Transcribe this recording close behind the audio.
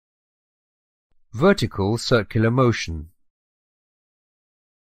Vertical circular motion.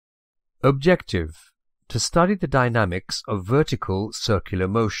 Objective: to study the dynamics of vertical circular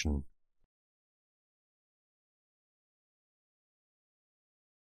motion.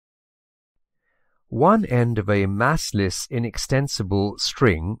 One end of a massless inextensible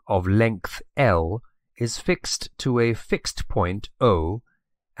string of length L is fixed to a fixed point O,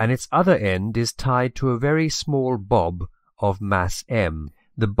 and its other end is tied to a very small bob of mass m.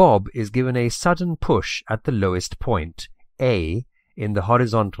 The bob is given a sudden push at the lowest point, A, in the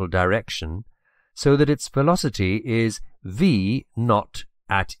horizontal direction, so that its velocity is v naught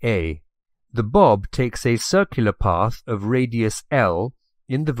at A. The bob takes a circular path of radius L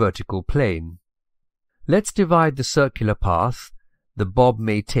in the vertical plane. Let's divide the circular path the bob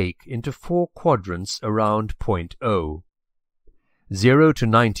may take into 4 quadrants around point O: 0 to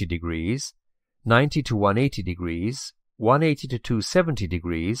 90 degrees, 90 to 180 degrees, 180 to 270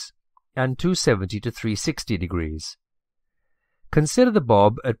 degrees, and 270 to 360 degrees. Consider the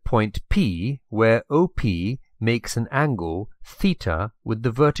bob at point P, where OP makes an angle theta with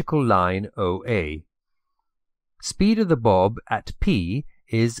the vertical line OA. Speed of the bob at P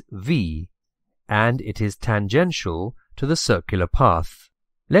is v, and it is tangential to the circular path.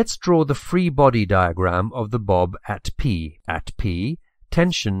 Let's draw the free body diagram of the bob at P. At P,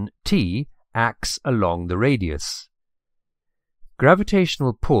 tension T acts along the radius.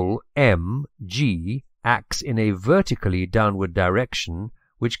 Gravitational pull mg acts in a vertically downward direction,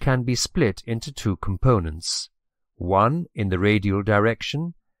 which can be split into 2 components, one in the radial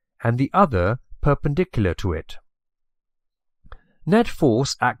direction and the other perpendicular to it. Net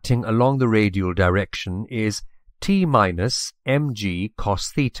force acting along the radial direction is T minus mg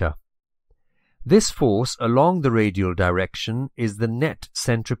cos theta. This force along the radial direction is the net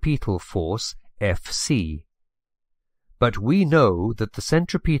centripetal force Fc. But we know that the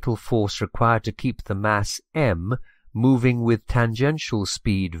centripetal force required to keep the mass m moving with tangential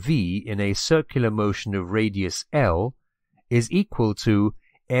speed v in a circular motion of radius L is equal to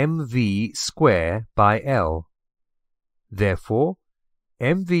mv square by L. Therefore,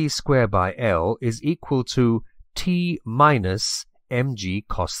 mv square by L is equal to T minus mg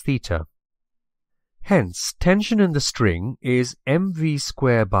cos theta. Hence, tension in the string is mv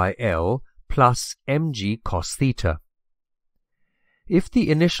square by L plus mg cos theta. If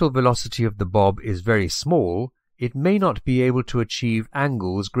the initial velocity of the bob is very small, it may not be able to achieve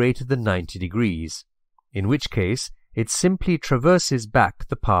angles greater than 90 degrees, in which case it simply traverses back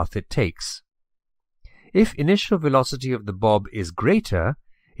the path it takes. If initial velocity of the bob is greater,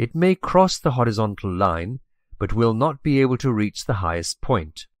 it may cross the horizontal line, but will not be able to reach the highest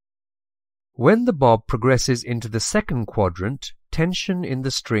point. When the bob progresses into the second quadrant, tension in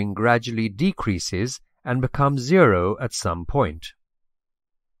the string gradually decreases and becomes 0 at some point.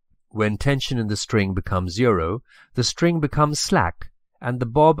 When tension in the string becomes 0, the string becomes slack, and the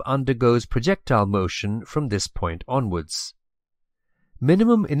bob undergoes projectile motion from this point onwards.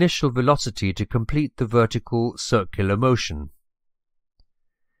 Minimum initial velocity to complete the vertical circular motion.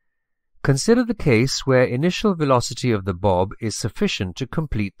 Consider the case where initial velocity of the bob is sufficient to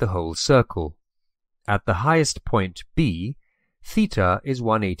complete the whole circle. At the highest point B, theta is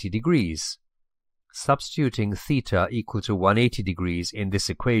 180 degrees. Substituting theta equal to 180 degrees in this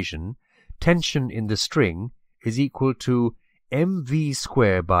equation, tension in the string is equal to mv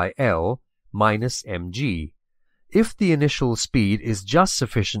square by L minus mg. If the initial speed is just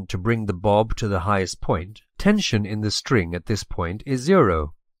sufficient to bring the bob to the highest point, tension in the string at this point is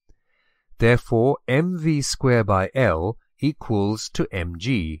 0. Therefore, mv square by L equals to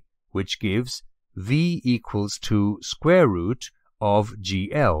mg, which gives v equals to square root of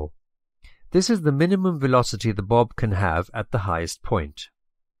gl. This is the minimum velocity the bob can have at the highest point.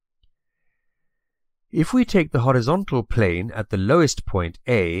 If we take the horizontal plane at the lowest point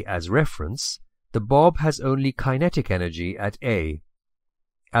A as reference, the bob has only kinetic energy at A.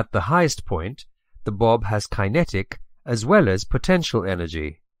 At the highest point, the bob has kinetic as well as potential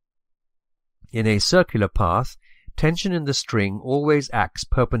energy. In a circular path, tension in the string always acts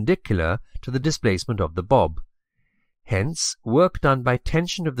perpendicular to the displacement of the bob. Hence, work done by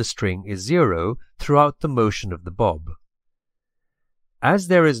tension of the string is 0 throughout the motion of the bob. As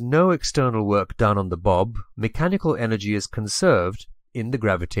there is no external work done on the bob, mechanical energy is conserved in the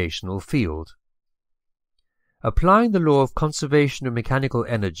gravitational field. Applying the law of conservation of mechanical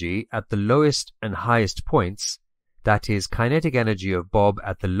energy at the lowest and highest points, that is, kinetic energy of bob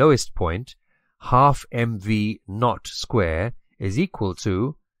at the lowest point, half mv naught square, is equal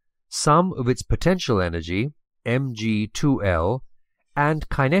to sum of its potential energy, mg2l, and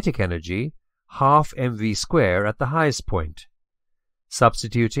kinetic energy, half mv square at the highest point.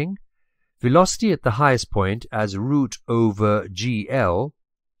 Substituting, velocity at the highest point as root over GL,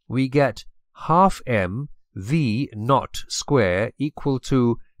 we get half m v naught square equal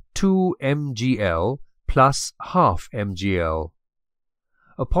to 2 mgl plus half mgl.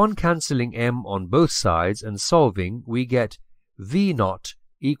 Upon cancelling m on both sides and solving, we get v naught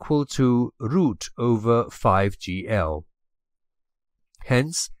equal to root over 5gl.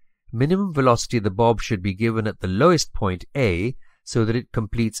 Hence, minimum velocity of the bob should be given at the lowest point A, so that it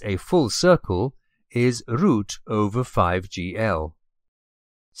completes a full circle, is root over 5gl.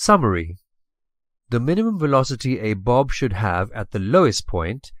 Summary. The minimum velocity a bob should have at the lowest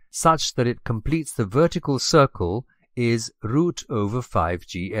point, such that it completes the vertical circle, is root over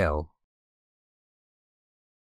 5gl.